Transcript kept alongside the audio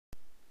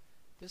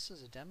This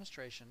is a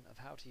demonstration of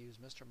how to use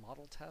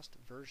MrModeltest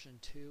version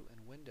 2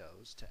 in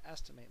Windows to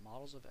estimate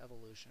models of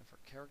evolution for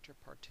character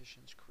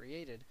partitions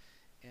created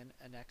in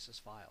a NEXUS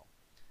file.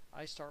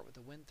 I start with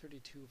the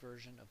Win32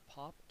 version of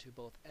PAUP to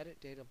both edit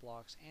data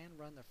blocks and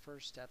run the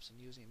first steps in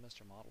using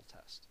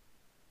MrModeltest.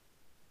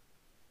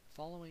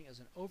 Following is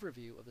an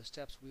overview of the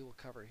steps we will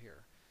cover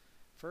here.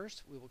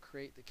 First, we will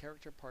create the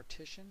character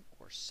partition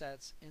or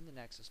sets in the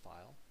NEXUS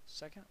file.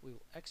 Second, we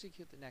will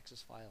execute the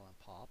NEXUS file in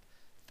PAUP.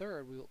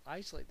 Third, we will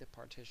isolate the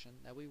partition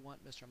that we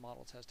want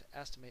MrModeltest to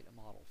estimate a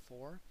model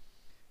for.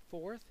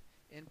 Fourth,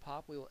 in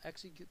PAUP we will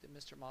execute the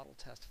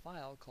MrModeltest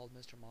file called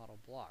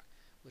MrModelblock,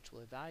 which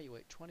will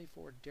evaluate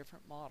 24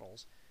 different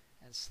models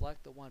and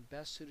select the one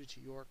best suited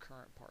to your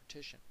current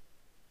partition.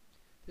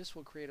 This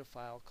will create a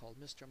file called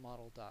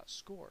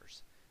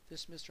MrModeltest2.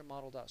 This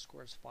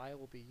MrModeltest2 file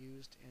will be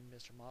used in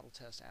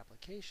MrModeltest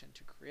application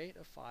to create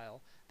a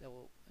file that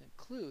will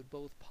include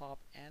both PAUP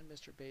and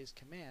MrBase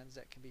commands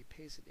that can be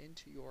pasted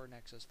into your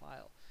NEXUS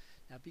file.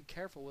 Now be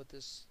careful with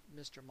this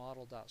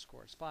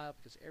MrModeltest2 file,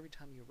 because every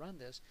time you run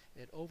this,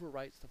 it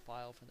overwrites the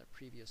file from the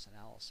previous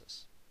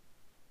analysis.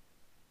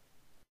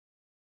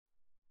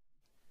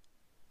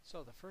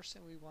 So the first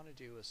thing we want to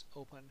do is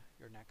open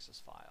your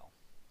NEXUS file.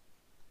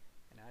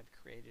 And I've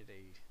created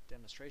a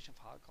demonstration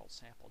file called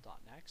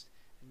sample.next,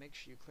 and make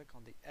sure you click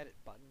on the edit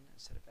button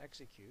instead of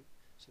execute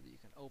so that you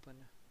can open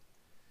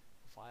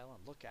the file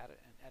and look at it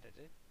and edit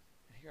it.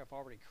 And here I've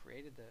already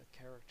created the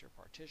character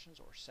partitions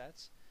or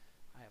sets.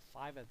 I have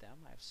 5 of them.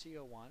 I have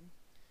CO1.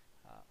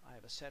 I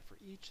have a set for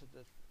each of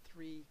the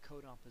 3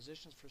 codon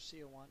positions for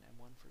CO1 and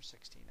 1 for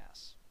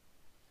 16S.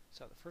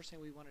 So the first thing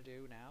we want to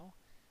do now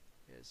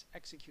is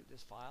execute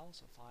this file.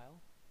 So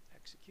file,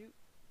 execute,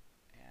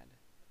 and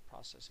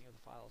processing of the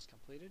file is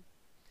completed.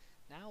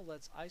 Now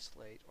let's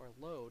isolate or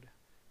load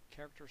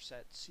character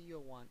set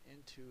CO1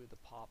 into the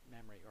PAUP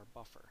memory or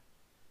buffer.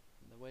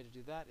 And the way to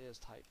do that is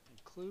type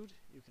include.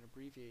 You can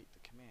abbreviate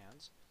the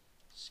commands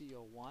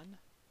CO1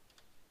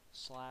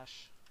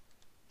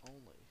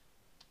 /only.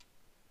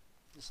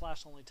 The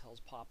 /only tells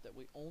PAUP that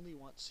we only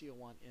want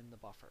CO1 in the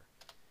buffer.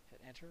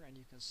 Hit enter and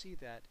you can see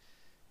that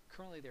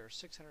currently there are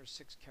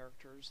 606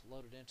 characters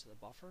loaded into the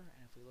buffer,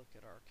 and if we look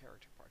at our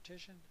character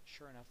partition,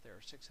 sure enough there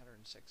are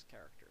 606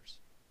 characters.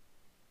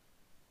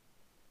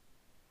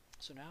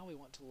 So now we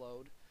want to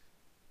load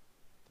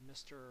the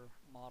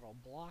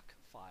MrModelblock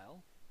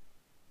file,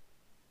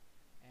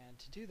 and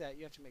to do that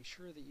you have to make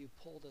sure that you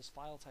pull this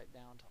file type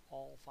down to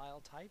all file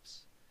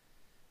types,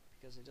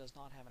 because it does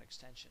not have an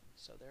extension.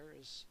 So there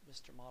is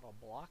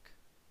MrModelblock,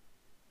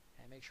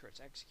 and make sure it's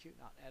execute,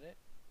 not edit.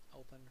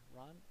 Open,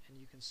 run, and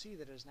you can see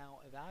that it is now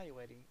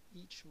evaluating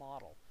each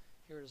model.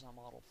 Here it is on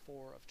model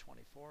 4 of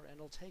 24, and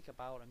it'll take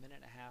about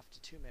 1.5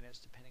 to 2 minutes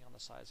depending on the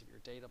size of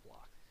your data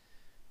block.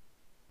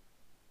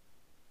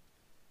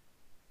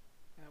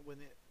 And when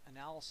the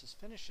analysis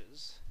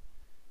finishes,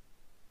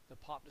 the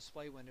PAUP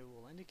display window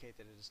will indicate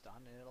that it is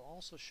done, and it'll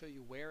also show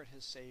you where it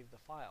has saved the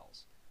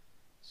files.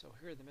 So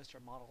here are the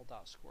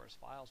MrModeltest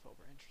files, what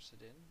we're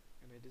interested in,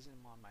 and it is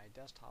on my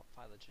desktop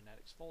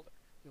phylogenetics folder.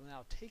 We will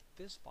now take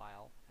this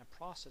file and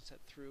process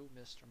it through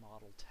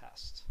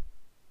MrModeltest.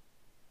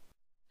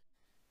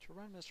 To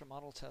run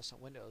MrModeltest on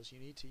Windows, you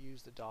need to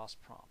use the DOS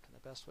prompt, and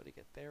the best way to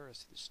get there is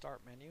to the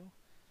Start menu,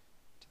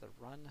 to the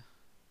Run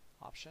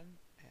option,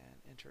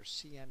 and enter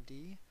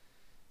CMD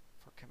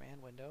for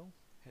command window.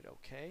 Hit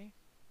OK,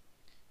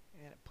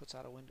 and it puts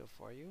out a window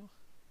for you.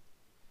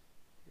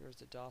 Here's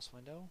the DOS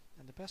window,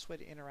 and the best way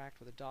to interact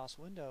with the DOS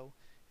window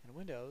in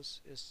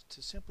Windows is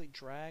to simply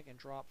drag and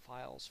drop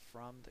files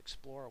from the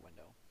Explorer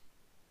window,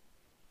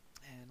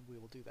 and we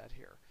will do that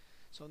here.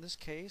 So in this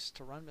case,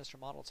 to run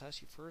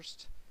MrModeltest, you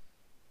first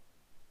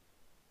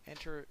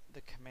enter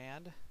the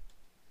command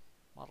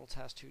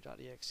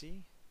modeltest2.exe,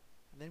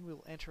 and then we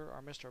will enter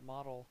our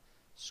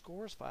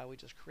MrModeltest file we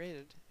just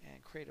created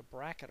and create a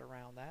bracket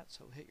around that.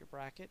 So hit your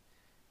bracket,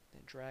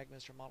 then drag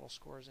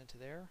MrModeltest into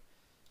there,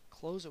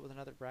 close it with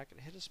another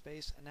bracket, hit a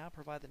space, and now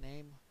provide the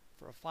name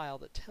for a file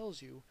that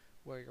tells you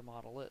where your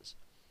model is.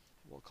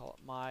 We'll call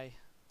it my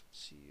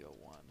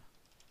CO1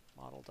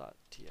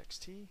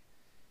 model.txt.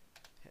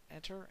 Hit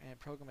enter, and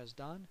program is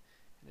done,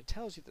 and it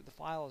tells you that the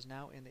file is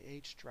now in the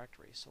H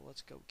directory. So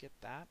let's go get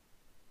that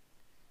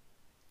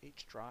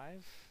H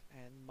drive,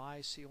 and my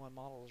CO1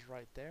 model is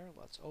right there.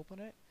 Let's open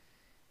it,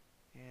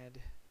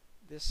 and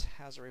this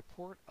has a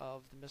report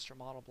of the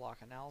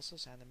MrModelblock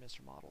analysis and the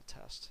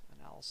MrModeltest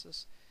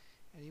analysis.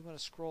 And you want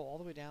to scroll all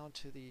the way down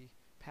to the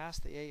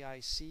past the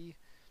AIC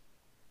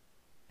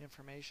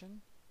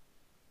information,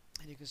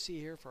 and you can see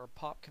here for our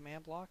PAUP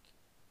command block,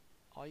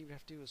 all you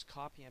have to do is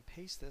copy and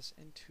paste this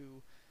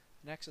into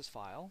a NEXUS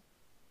file,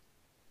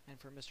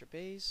 and for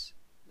MrBase,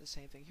 the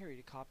same thing here.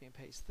 You copy and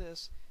paste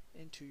this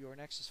into your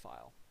NEXUS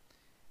file.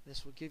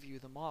 This will give you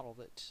the model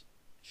that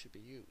should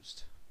be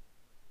used.